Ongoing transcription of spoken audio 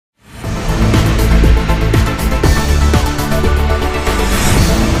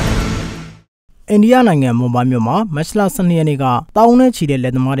အိန္ဒိယနိုင်ငံမွန်ဘိုင်းမြို့မှာမတ်လ12ရက်နေ့ကတောင်းနဲ့ချီတဲ့လ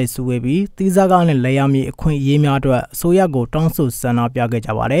က်သမားတွေစုဝေးပြီးတီးစားကားနဲ့လက်ရမြေအခွင့်အရေးများအတွက်အစိုးရကိုတောင်းဆိုဆန္ဒပြခဲ့ကြ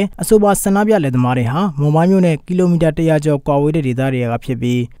ပါတယ်။အဆိုပါဆန္ဒပြလက်သမားတွေဟာမွန်ဘိုင်းမြို့နဲ့ကီလိုမီတာ100ကျော်ကွာဝေးတဲ့ဒေသတွေကဖြစ်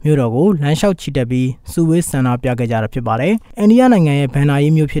ပြီးမြို့တော်ကိုလမ်းလျှောက်ချီတက်ပြီးစုဝေးဆန္ဒပြခဲ့ကြတာဖြစ်ပါတယ်။အိန္ဒိယနိုင်ငံရဲ့ဗန်နာယီ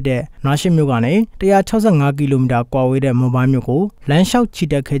မြို့ဖြစ်တဲ့နာရှစ်မြို့ကနေ165ကီလိုမီတာကွာဝေးတဲ့မွန်ဘိုင်းမြို့ကိုလမ်းလျှောက်ချီ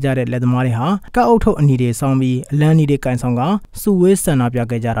တက်ခဲ့ကြတဲ့လက်သမားတွေဟာကောက်အုပ်ထုတ်အနီတွေဆောင်းပြီးအလံအနီတွေကင်ဆောင်ကစုဝေးဆန္ဒပြ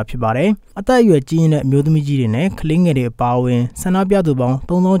ခဲ့ကြတာဖြစ်ပါတယ်။အသက်အရွယ်ကြီးတဲ့အမျိုးသမီးကြီးတွေနဲ့ကလေးငယ်တွေအပါအဝင်ဆန္ဒပြသူပေါင်း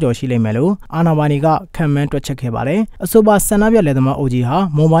3000ကျော်ရှိလိမ့်မယ်လို့အာဏာပိုင်တွေကခံမှန်းတွက်ချက်ခဲ့ပါတယ်။အဆိုပါဆန္ဒပြလက်သမားအိုကြီးဟာ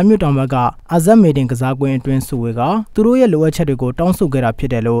မွန်ဘိုင်းမြို့တောင်ဘက်ကအာဇတ်မေတင်ကစားကွင်းအတွင်းစုဝေးကသူတို့ရဲ့လိုအပ်ချက်တွေကိုတောင်းဆိုခဲ့တာဖြ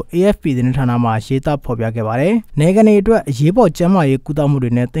စ်တယ်လို့ AFP သတင်းဌာနမှရေးသားဖော်ပြခဲ့ပါတယ်။နယ်ကနေအတွက်အရေးပေါ်ကျန်းမာရေးကုသမှု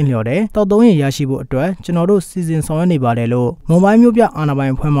တွေနဲ့တင့်လျော်တဲ့တောက်သုံးရရရှိဖို့အတွက်ကျွန်တော်တို့စီစဉ်ဆောင်ရွက်နေပါတယ်လို့မွန်ဘိုင်းမြို့ပြအာဏာပို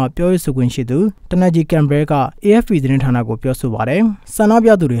င်အဖွဲ့မှပြောရေးဆိုခွင့်ရှိသူတနက်ကြီးကမ်ဘရဲက AFP သတင်းဌာနကိုပြောဆိုပါတယ်။ဆန္ဒပြ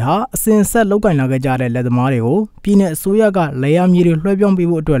သူတွေဟာအစဉ်ဆက်လောက်ကင်လာခဲ့ကြတဲ့လက်သမားတွေကိုပြည်내အစိုးရကလေယာဉ်မြေတွေလွှဲပြောင်းပေး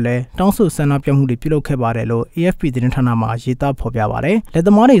ဖို့အတွက်လည်းတောင်းဆိုဆန္ဒပြမှုတွေပြုလုပ်ခဲ့ပါတယ်လို့ AFP သတင်းဌာနမှရေးသားဖော်ပြပါတယ်။လက်သ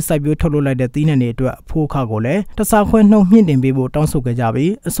မားတွေစိုက်ပျိုးထုတ်လုပ်လိုက်တဲ့သီးနှံတွေအတွက်အဖို့အခကိုလည်းတစားခွဲနှုံမြင့်တင်ပေးဖို့တောင်းဆိုခဲ့ကြ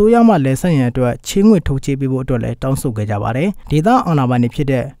ပြီးအစိုးရမှလည်းဆက်ရန်အတွက်ချင်းငွေထုတ်ချေးပေးဖို့အတွက်လည်းတောင်းဆိုခဲ့ကြပါတယ်။ဒေသအာဏာပိုင်တွေဖြစ်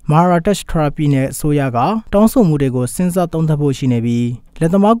တဲ့မဟာရာတက်ထရာပီနဲ့အစိုးရကတောင်းဆိုမှုတွေကိုစဉ်းစားသုံးသပ်ဖို့ရှိနေပြီးလ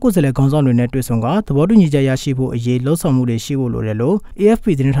က်သမားကိုယ်စားလှယ်ခေါင်းဆောင်တွေနဲ့တွေ့ဆုံကသဘောတူညီချက်ရရှိဖို့အရေးလှုံ့ဆော်မှုတွေရှိဖို့လိုတယ်လို့ AFP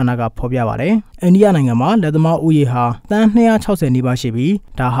သတင်းဌာနကဖော်ပြပါတယ်။အိန္ဒိယနိုင်ငံမှာလက်သမားဦးရေဟာတန်း260နီးပါးရှိပြီး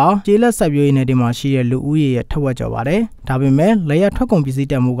ဒါဟာကျေးလက်စိုက်ပျိုးရေးနယ်တွေမှာရှိတဲ့လူဦးရေရဲ့ထက်ဝက်ကျော်ပါတယ်။ဒါပေမဲ့လက်ရထွက်ကုန်ပစ္စည်း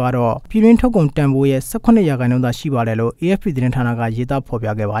တန်ဖိုးကတော့ပြည်တွင်းထုတ်ကုန်တန်ဖိုးရဲ့18%သာရှိပါတယ်လို့ AFP သတင်းဌာနကရေးသားဖော်ပြ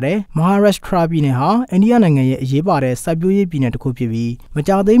ခဲ့ပါတယ်။မဟာရပ်ထရာပြည်နယ်ဟာအိန္ဒိယနိုင်ငံရဲ့အရေးပါတဲ့စိုက်ပျိုးရေးပြည်နယ်တစ်ခုဖြစ်ပြီးမ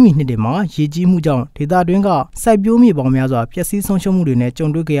ကြာသေးမီနှစ်တွေမှာရေကြီးမှုကြောင့်ဒေသတွင်းကစိုက်ပျိုးမြေပေါင်းများစွာပျက်စီးဆုံးရှုံးမှုတွေနဲ့ကြုံ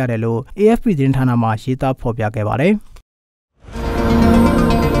တွေ့ခဲ့ရတယ်လို့ AFP သတင်းဌာနမှရေးသားဖော်ပြခဲ့ပါတယ်။